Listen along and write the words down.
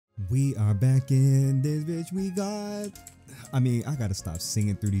We are back in this bitch. I gotta stop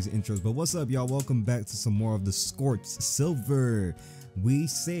singing through these intros, but what's up, y'all? Welcome back to some more of the Scorched Silver. We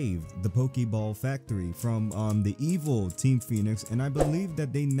saved the Pokeball factory from the evil Team Phoenix, and I believe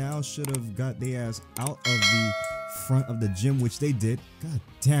that they now should have got their ass out of the front of the gym, which they did. God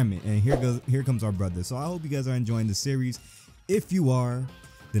damn it. And here comes our brother. So I hope you guys are enjoying the series. If you are,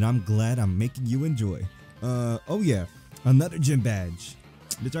 then I'm glad I'm making you enjoy. Oh yeah, another gym badge.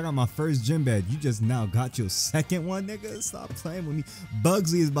 Bitch, I got my first gym badge. You just now got your second one, nigga. Stop playing with me.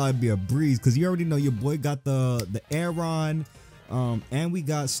 Bugsy is about to be a breeze, because you already know your boy got the Aeron, and we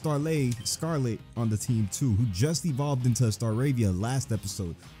got Scarlet on the team too, who just evolved into Staravia last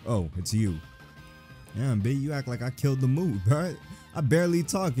episode. Oh, it's you. Damn, B, you act like I killed the mood, right? I barely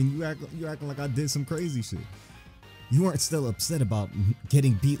talk, and you acting like I did some crazy shit. You weren't still upset about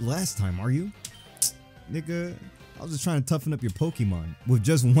getting beat last time, are you? Nigga, I was just trying to toughen up your Pokemon. With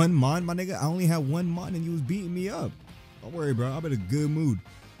just one Mon, my nigga, I only had one Mon and you was beating me up. Don't worry, bro, I'm in a good mood.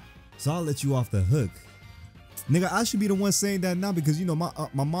 So I'll let you off the hook. Nigga, I should be the one saying that now, because you know my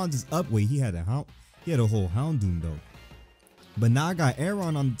Mon's is up. Wait, he had a whole Houndoom though. But now I got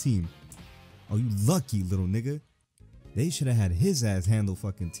Aeron on the team. Oh, you lucky little nigga. They should have had his ass handle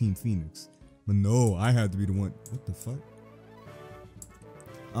fucking Team Phoenix. But no, I had to be the one. What the fuck?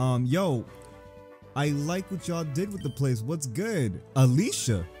 Yo, I like what y'all did with the place. What's good?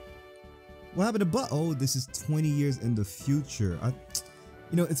 Alicia. What happened to Oh, this is 20 years in the future.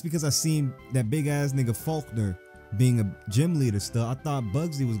 You know, it's because I seen that big ass nigga Faulkner being a gym leader still. I thought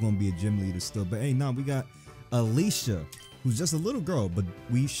Bugsy was gonna be a gym leader still, but hey, nah, we got Alicia, who's just a little girl, but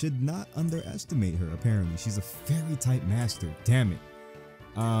we should not underestimate her. Apparently, she's a fairy type master. Damn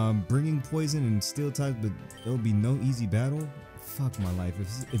it. Bringing poison and steel types, but it'll be no easy battle. Fuck my life.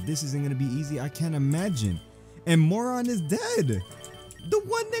 If this isn't gonna be easy, I can't imagine. And Moron is dead. The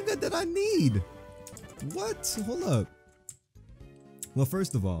one nigga that I need. What? Hold up. Well,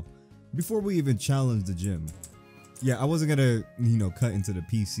 first of all, before we even challenge the gym, yeah, I wasn't gonna, you know, cut into the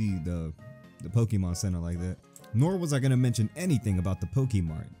PC, the Pokemon Center like that. Nor was I gonna mention anything about the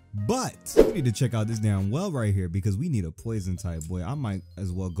Pokemon. But we need to check out this damn well right here, because we need a poison type, boy. I might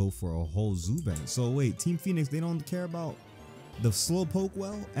as well go for a whole Zubat. So wait, Team Phoenix, they don't care about the Slowpoke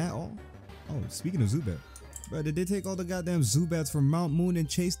well at all? Oh, speaking of Zubat, bro, did they take all the goddamn Zubats from Mount Moon and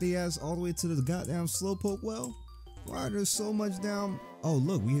chase their ass all the way to the goddamn Slowpoke well? Why there's so much down? Oh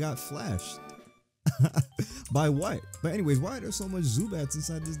look, we got flashed. By what? But anyways, why are there so much Zubats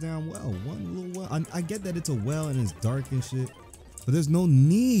inside this damn well? One little well. I get that it's a well and it's dark and shit, but there's no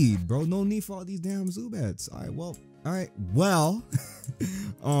need, bro. No need for all these damn Zubats. Alright, well,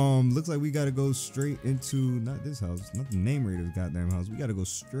 looks like we gotta go straight into, not this house, not the Name Raiders goddamn house. We gotta go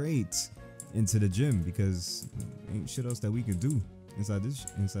straight into the gym, because ain't shit else that we can do inside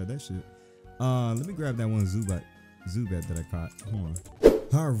that shit. Let me grab that one Zubat that I caught. Hold on.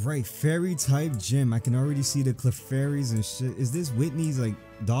 Alright, fairy type gym. I can already see the Clefairies and shit. Is this Whitney's like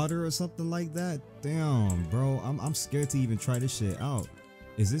daughter or something like that? Damn, bro. I'm scared to even try this shit out.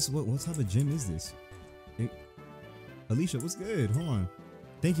 Is this what type of gym is this? Alicia, what's good? Hold on.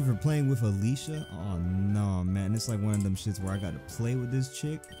 Thank you for playing with Alicia. Oh no, man. It's like one of them shits where I gotta play with this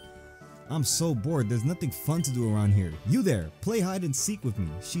chick. I'm so bored. There's nothing fun to do around here. You there, play hide and seek with me.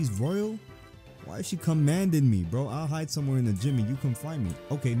 She's royal? Why is she commanding me, bro? I'll hide somewhere in the gym and you come find me.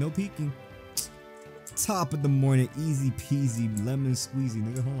 Okay, no peeking. Top of the morning, easy peasy, lemon squeezy.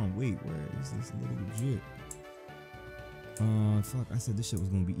 Nigga, hold on, wait, where is this little legit? Fuck, I said this shit was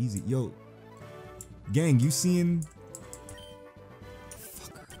gonna be easy. Yo, gang, you seeing?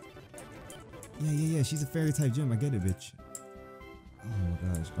 Fuck her. Yeah, she's a fairy type gym. I get it, bitch. Oh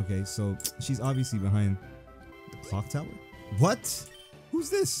my gosh. Okay, so she's obviously behind the clock tower. What? Who's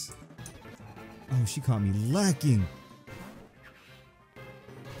this? Oh, she caught me lacking.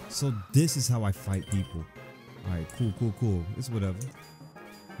 So this is how I fight people. Alright, cool. It's whatever.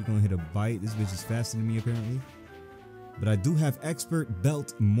 You're gonna hit a bite. This bitch is faster than me apparently. But I do have expert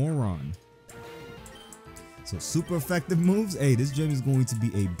belt Moron. So super effective moves. Hey, this gym is going to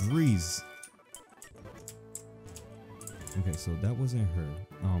be a breeze. Okay, so that wasn't her.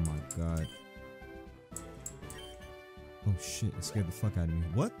 Oh my god. Oh shit, it scared the fuck out of me.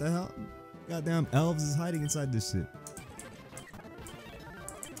 What the hell? Goddamn elves is hiding inside this shit.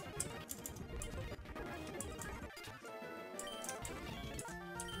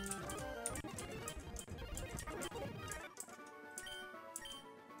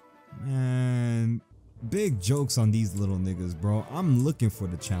 Man, big jokes on these little niggas, bro. I'm looking for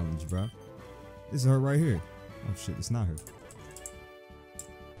the challenge, bro. This is her right here. Oh shit, it's not her.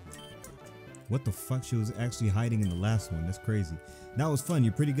 What the fuck? She was actually hiding in the last one. That's crazy. That was fun.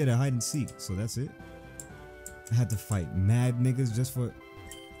 You're pretty good at hide and seek, so that's it. I had to fight mad niggas just for...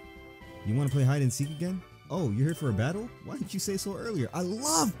 You want to play hide and seek again? Oh, you're here for a battle? Why didn't you say so earlier? I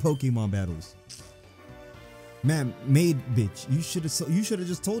love Pokemon battles. Man, maid bitch. You should have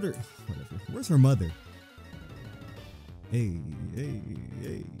just told her. Whatever. Where's her mother? Hey.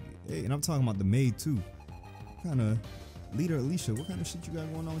 And I'm talking about the maid too. What kind of leader Alicia? What kind of shit you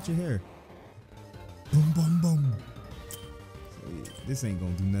got going on with your hair? Boom, boom, boom. This ain't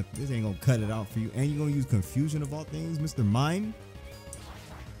gonna do nothing. This ain't gonna cut it out for you. And you gonna use confusion of all things, Mr. Mime?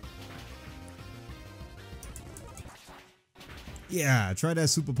 Yeah, try that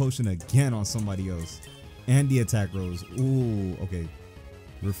super potion again on somebody else. And the attack rose. Ooh, okay.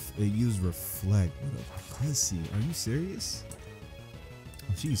 It used reflect. What a pussy. Are you serious?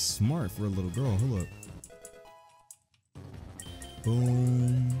 Oh, she's smart for a little girl. Hold up.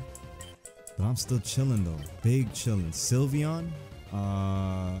 Boom. But I'm still chilling though. Big chilling. Sylveon.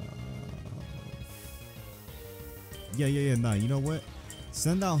 Yeah. Nah, you know what?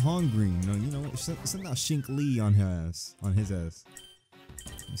 Send out Hongreen. No, you know what? Send out Shink Lee on her ass. On his ass.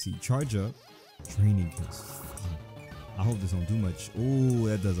 You see, charge up. Training Kiss. I hope this don't do much. Oh,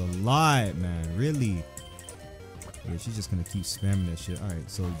 that does a lot, man. Really? Yeah, she's just gonna keep spamming that shit. Alright,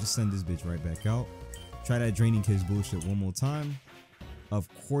 so just send this bitch right back out. Try that Draining Kiss bullshit one more time. Of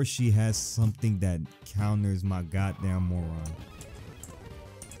course she has something that counters my goddamn moron.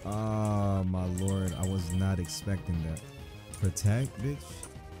 Oh my lord, I was not expecting that. Protect, bitch.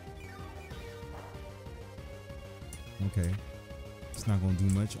 Okay. It's not gonna do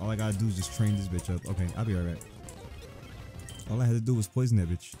much. All I gotta do is just train this bitch up. Okay, I'll be right back. All I had to do was poison that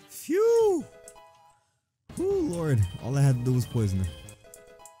bitch. Phew! Oh lord. All I had to do was poison her.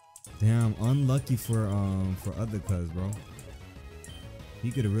 Damn, unlucky for other cuz, bro.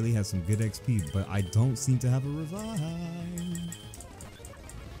 He could have really had some good XP, but I don't seem to have a revive.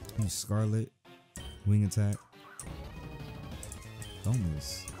 Use Scarlet. Wing attack. Don't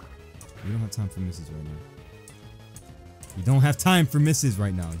miss. We don't have time for misses right now. You don't have time for misses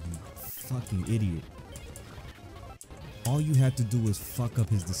right now, you fucking idiot. All you had to do was fuck up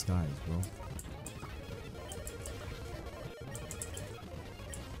his disguise, bro.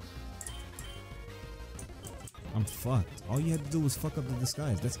 I'm fucked. All you had to do was fuck up the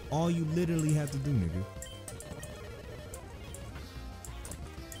disguise. That's all you literally had to do, nigga.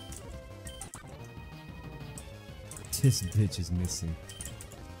 This bitch is missing.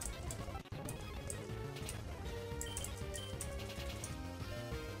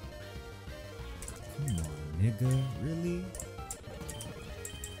 Come on, nigga. Really?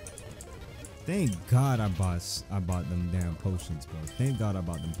 Thank God I bought them damn potions, bro. Thank God I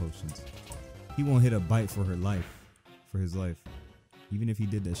bought them potions. He won't hit a bite for her life. For his life. Even if he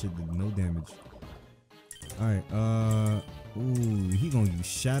did that shit, did no damage. Alright, ooh, he gonna use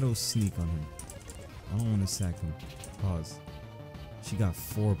Shadow Sneak on him. I don't wanna sack him. Pause. She got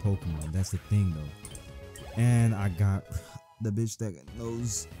 4 Pokemon. That's the thing though. And I got the bitch that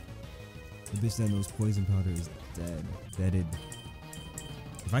knows poison powder is dead. Deaded.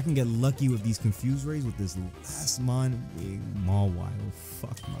 If I can get lucky with these confused rays with this last mon big Mawile,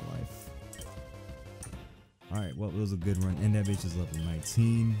 fuck my life. Alright, well, it was a good run. And that bitch is level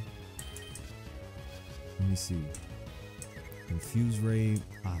 19. Let me see. Confuse ray.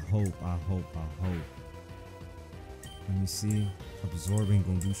 I hope. Let me see. Absorb ain't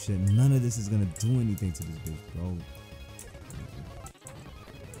gonna do shit. None of this is gonna do anything to this bitch, bro.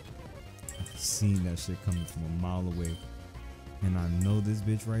 I've seen that shit coming from a mile away. And I know this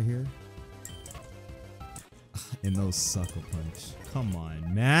bitch right here. And those sucker punch. Come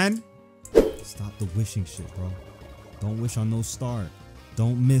on, man. Stop the wishing shit, bro. Don't wish on no star.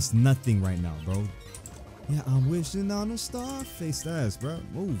 Don't miss nothing right now, bro. Yeah, I'm wishing on a star. Face that ass, bro.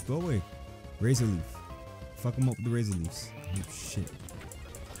 Move, go away. Razor leaf. Fuck him up with the razor leaves. Oh shit.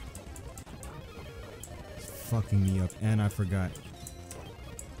 It's fucking me up. And I forgot.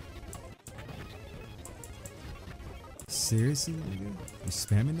 Seriously, nigga? You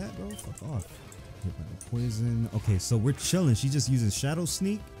spamming that, bro? Fuck off. Hit by the poison. Okay, so we're chilling. She's just using Shadow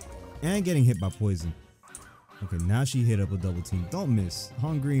Sneak and getting hit by poison. Okay, now she hit up a double team. Don't miss.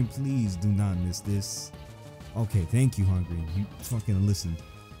 Hongreen, please do not miss this. Okay, thank you, Hongreen. You fucking listened.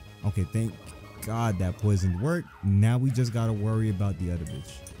 Okay, thank God that poison worked. Now we just gotta worry about the other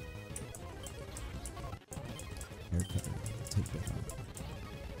bitch. Haircut. Take that out.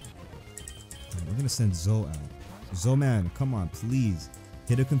 Right, we're gonna send Zoe out. Zoe, man, come on, please.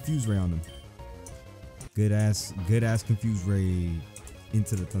 Hit a confuse ray on him. Good ass confuse ray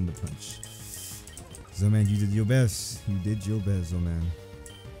into the thunder punch. Zoe, man, you did your best. You did your best, Zoe, man.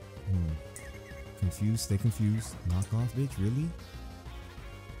 Confused, stay confused. Knock off, bitch, really?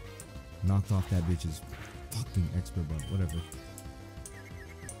 Knocked off that bitch's fucking expert butt. Whatever.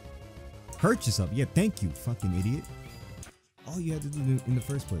 Hurt yourself. Yeah, thank you, fucking idiot. All you had to do in the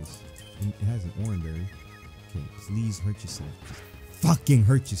first place. And it has an orange berry. Okay, please hurt yourself. Just fucking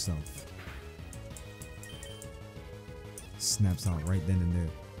hurt yourself. Snaps out right then and there.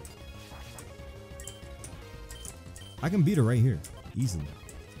 I can beat her right here. Easily.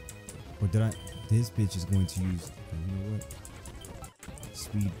 Or did I? This bitch is going to use, you know what?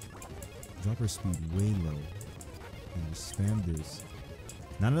 Speed. Drop her speed way low. And just spam this.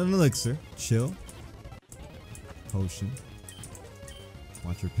 Not an elixir. Chill. Potion.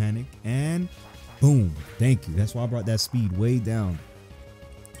 Watch her panic. And boom. Thank you. That's why I brought that speed way down.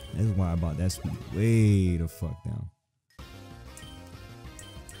 That's why I brought that speed way the fuck down.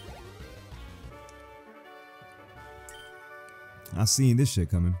 I seen this shit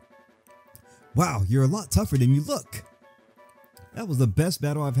coming. Wow, you're a lot tougher than you look. That was the best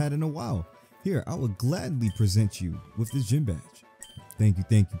battle I've had in a while. Here, I will gladly present you with this gym badge. Thank you,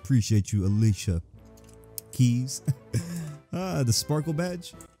 thank you. Appreciate you, Alicia Keys. The sparkle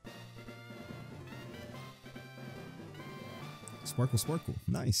badge. Sparkle, sparkle.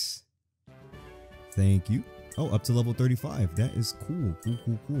 Nice. Thank you. Oh, up to level 35. That is cool. Cool,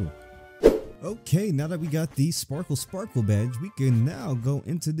 cool, cool. Okay, now that we got the sparkle badge, we can now go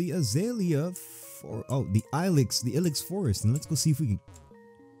into the Azalea the Ilex forest, and let's go see if we can.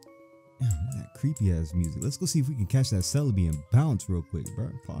 Damn, that creepy ass music. Let's go see if we can catch that Celebi and bounce real quick, bro.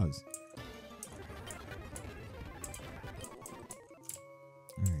 Pause.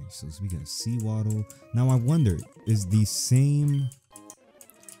 Alright, so we got Seawaddle. Now I wonder, is the same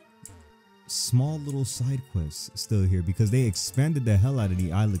small little side quests still here? Because they expanded the hell out of the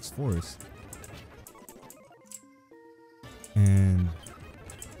Ilex forest. And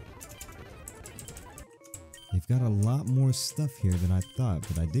they've got a lot more stuff here than I thought,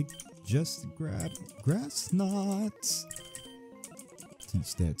 but I did just grab grass knots.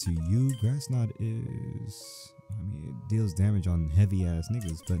 Teach that to you. Grass knot is, I mean, it deals damage on heavy ass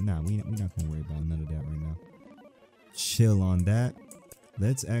niggas, but nah, we're not gonna worry about none of that right now. Chill on that.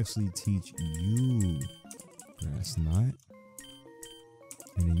 Let's actually teach you grass knot.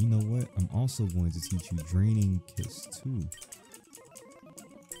 And then you know what? I'm also going to teach you Draining Kiss too.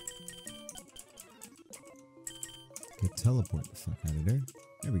 Get teleport the fuck out of there.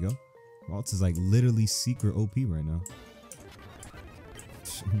 There we go. Waltz is like literally secret OP right now.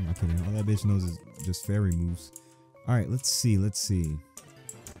 I'm not kidding. All that bitch knows is just fairy moves. Alright, let's see. Let's see.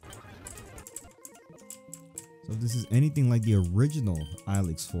 So if this is anything like the original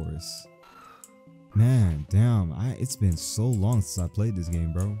Ilex Forest. Man, damn, it's been so long since I played this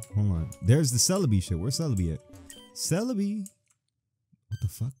game, bro. Hold on. There's the Celebi shit. Where's Celebi at? Celebi? What the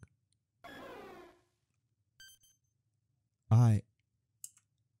fuck?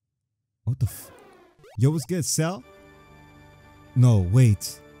 What the f? Yo, what's good, Cell? No,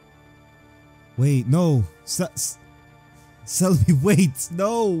 wait. Wait, no. Celebi, wait.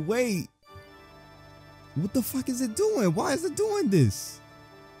 No, wait. What the fuck is it doing? Why is it doing this?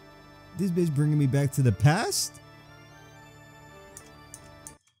 This bitch bringing me back to the past?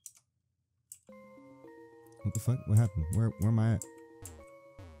 What the fuck? What happened? Where am I at?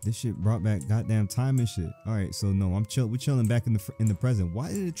 This shit brought back goddamn time and shit. All right, so no, we're chilling back in the present. Why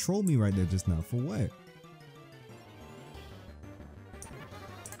did it troll me right there just now? For what?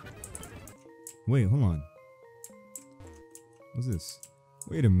 Wait, hold on. What's this?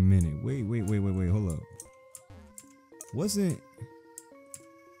 Wait a minute. Wait. Hold up.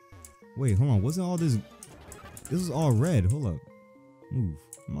 Wait, hold on. Wasn't all this? This was all red. Hold up. Move.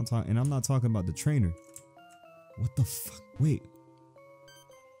 I'm not talking about the trainer. What the fuck? Wait.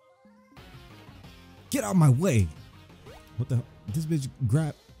 Get out of my way. What the? This bitch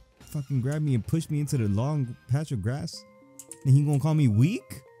fucking grabbed me and pushed me into the long patch of grass. And he gonna call me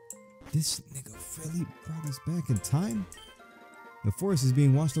weak? This nigga really brought us back in time? The forest is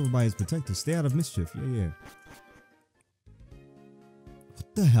being washed over by his protector. Stay out of mischief. Yeah.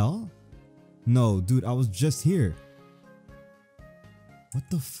 What the hell? No, dude, I was just here. What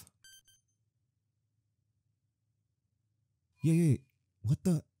the f? Yeah. What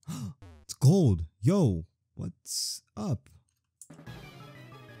the? It's gold. Yo, what's up?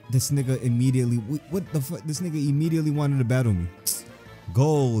 This nigga immediately, what the fuck? This nigga immediately wanted to battle me.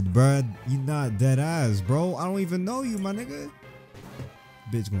 Gold, bruh. You not dead ass, bro. I don't even know you, my nigga.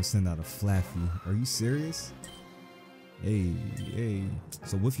 Bitch gonna send out a Flaffy. Are you serious? Hey.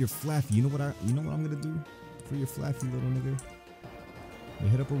 So with your Flaffy, you know what I'm gonna do for your Flaffy, little nigga? You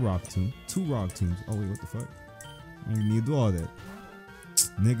hit up a rock tomb. 2 rock tombs. Oh wait, what the fuck? I don't need to do all that.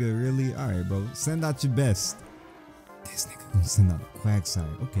 Nigga, really? Alright, bro. Send out your best. This nigga Gonna send out a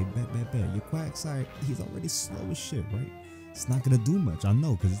Quagsire. Okay, bet. Your Quagsire, he's already slow as shit, right? It's not gonna do much, I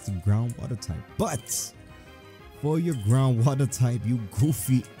know, because it's a ground water type. But for your ground water type, you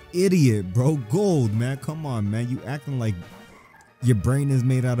goofy idiot, bro. Gold, man. Come on, man. You acting like your brain is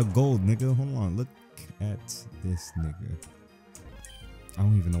made out of gold, nigga. Hold on. Look at this nigga. I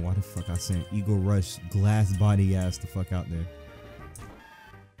don't even know why the fuck I sent Eagle Rush glass body ass the fuck out there.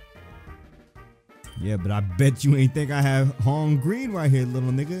 Yeah, but I bet you ain't think I have Hong Green right here,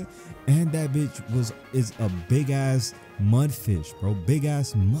 little nigga. And that bitch is a big ass mudfish, bro. Big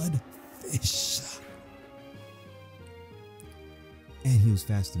ass mudfish. And he was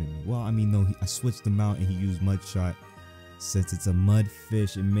faster than me. Well, I mean, no, I switched him out and he used mud shot. Since it's a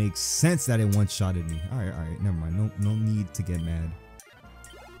mudfish, it makes sense that it one-shotted me. All right, never mind. No need to get mad.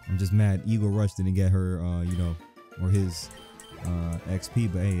 I'm just mad Eagle Rush didn't get her, you know, or his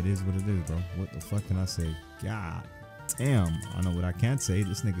XP, but hey, it is what it is, bro. What the fuck can I say? God damn, I know what I can't say.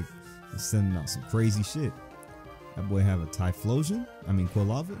 This nigga is sending out some crazy shit. That boy have a Typhlosion. I mean,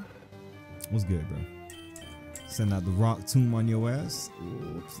 Quilava. What's good, bro? Send out the rock tomb on your ass.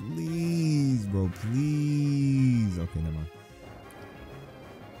 Oh, please, bro, please. Okay, never mind.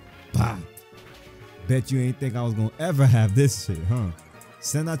 Bah. Bet you ain't think I was gonna ever have this shit, huh?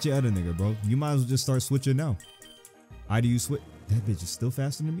 Send out your other nigga, bro. You might as well just start switching now. Either you switch. That bitch is still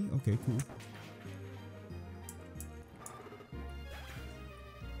faster than me? Okay, cool.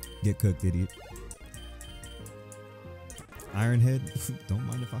 Get cooked, idiot. Ironhead? Don't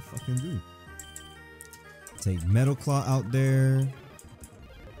mind if I fucking do. Take Metal Claw out there.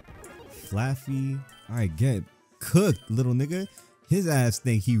 Flaffy. Alright, get cooked, little nigga. His ass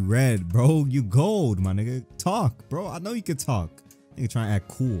think he red, bro. You gold, my nigga. Talk, bro. I know you can talk. Nigga trying to act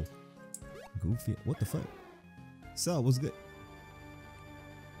cool. Goofy. What the fuck? So, what's good?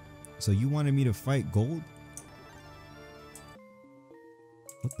 So you wanted me to fight gold?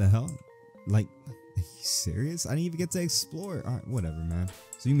 What the hell? Like, are you serious? I didn't even get to explore. Alright, whatever, man.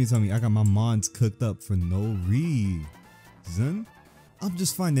 So you mean to tell me I got my mons cooked up for no reason? I'm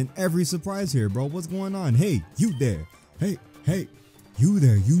just finding every surprise here, bro. What's going on? Hey, you there. Hey, you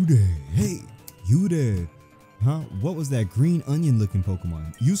there, Hey, you there. Huh? What was that green onion looking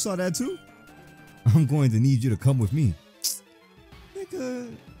Pokemon? You saw that too? I'm going to need you to come with me.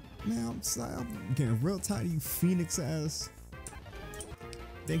 Nigga, man, I'm sorry. I'm getting real tired of you Phoenix ass.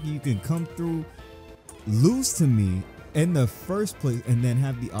 Thinking you can come through, lose to me in the first place, and then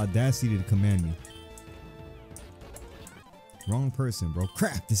have the audacity to command me. Wrong person, bro.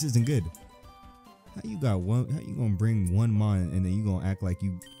 Crap, this isn't good. How you gonna bring one mon and then you gonna act like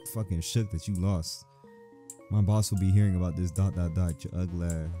you fucking shook that you lost? My boss will be hearing about this ... You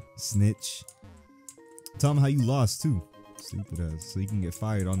ugly snitch. Tell him how you lost too. Stupid ass. So you can get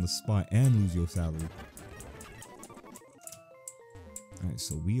fired on the spot and lose your salary. Alright,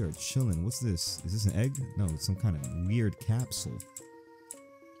 so we are chilling. What's this? Is this an egg? No, it's some kind of weird capsule.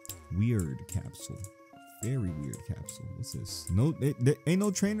 Weird capsule. Very weird capsule. What's this? No, there ain't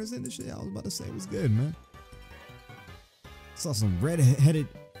no trainers in this shit. I was about to say it was good, man. Saw some red-hooded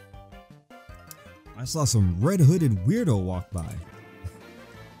weirdo walk by.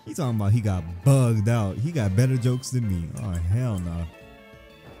 He talking about he got bugged out. He got better jokes than me. Oh, hell no. Nah.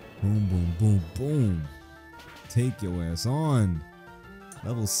 Boom, boom, boom, boom. Take your ass on.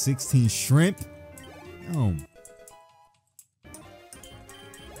 Level 16 shrimp.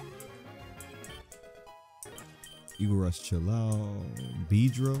 Eagle Rush, chill out.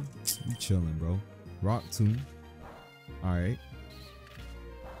 Beedrill, you chilling, bro. Rock Tomb. Alright.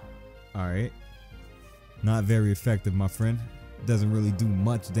 Alright. Not very effective, my friend. Doesn't really do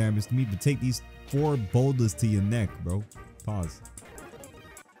much damage to me, but take these 4 boulders to your neck, bro. Pause.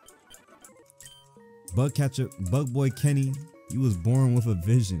 Bug catcher, Bug Boy Kenny. You was born with a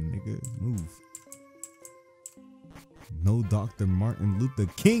vision, nigga. Move. No Dr. Martin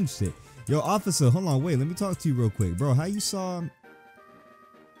Luther King shit. Yo, officer, hold on, wait. Let me talk to you real quick, bro. How you saw him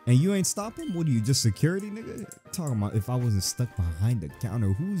and you ain't stop him? What are you, just security, nigga? Talking about if I wasn't stuck behind the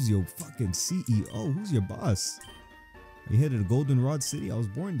counter. Who's your fucking CEO? Who's your boss? You headed to Golden Rod City? I was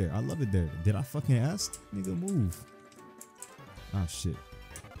born there. I love it there. Did I fucking ask? Nigga, move. Ah, shit.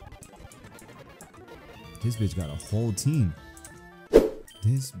 This bitch got a whole team.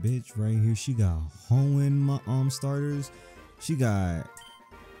 This bitch right here, she got Hoenn starters. She got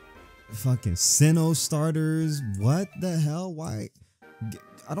fucking Sinnoh starters. What the hell? Why?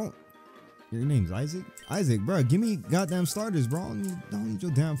 I don't. Your name's Isaac? Isaac, bro, give me goddamn starters, bro. I don't need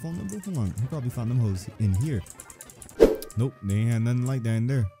your damn phone number. Come on. He probably found them hoes in here. Nope, they ain't had nothing like that in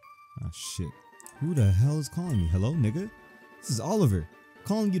there. Ah, shit. Who the hell is calling me? Hello, nigga? This is Oliver.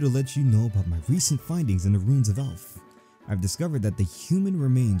 Calling you to let you know about my recent findings in the ruins of Elf. I've discovered that the human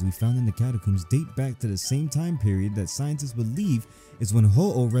remains we found in the catacombs date back to the same time period that scientists believe is when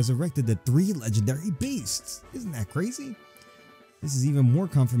Ho-Oh resurrected the 3 legendary beasts. Isn't that crazy? This is even more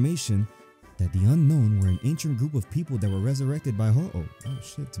confirmation that the unknown were an ancient group of people that were resurrected by Ho-Oh. Oh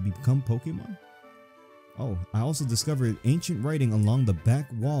shit, to become Pokemon? Oh, I also discovered ancient writing along the back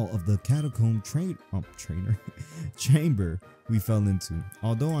wall of the catacomb chamber we fell into,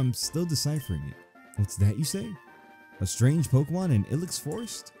 although I'm still deciphering it. What's that you say? A strange Pokemon in Ilex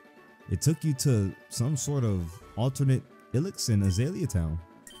Forest? It took you to some sort of alternate Ilex in Azalea Town.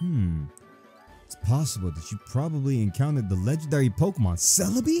 It's possible that you probably encountered the legendary Pokemon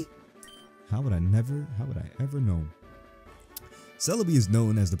Celebi? How would I ever know? Celebi is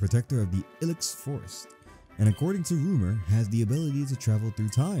known as the protector of the Ilex Forest, and according to rumor, has the ability to travel through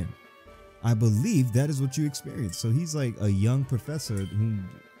time. I believe that is what you experienced. So he's like a young professor whom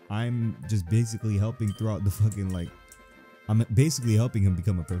I'm just basically helping throughout the fucking I'm basically helping him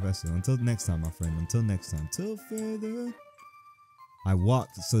become a professor. Until next time, my friend. Until next time. Till further. I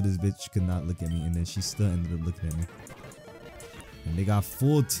walked so this bitch could not look at me, and then she still ended up looking at me. And they got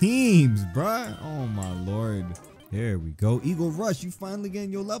full teams, bruh. Oh my lord. There we go. Eagle Rush, you finally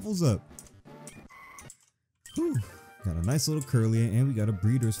getting your levels up. Whew. Got a nice little Curly, and we got a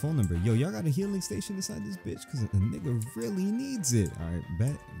breeder's phone number. Yo, y'all got a healing station inside this bitch? Because the nigga really needs it. Alright,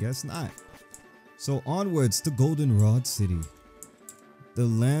 bet. Guess not. So onwards to Goldenrod City. The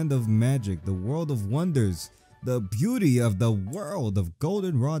land of magic, the world of wonders, the beauty of the world of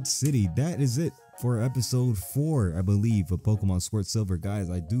Goldenrod City. That is it for episode 4, I believe, of Pokemon Scorched Silver. Guys,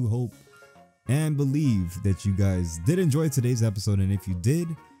 I do hope and believe that you guys did enjoy today's episode, and if you did,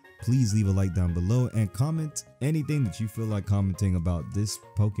 please leave a like down below and comment anything that you feel like commenting about this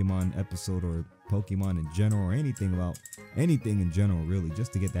Pokemon episode or Pokemon in general, or anything about anything in general, really,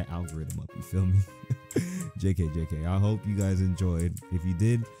 just to get that algorithm up, you feel me? JK, I hope you guys enjoyed. If you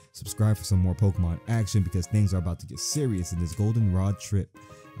did, subscribe for some more Pokemon action, because things are about to get serious in this Goldenrod trip.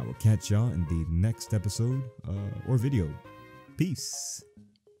 I will catch y'all in the next episode or video. Peace.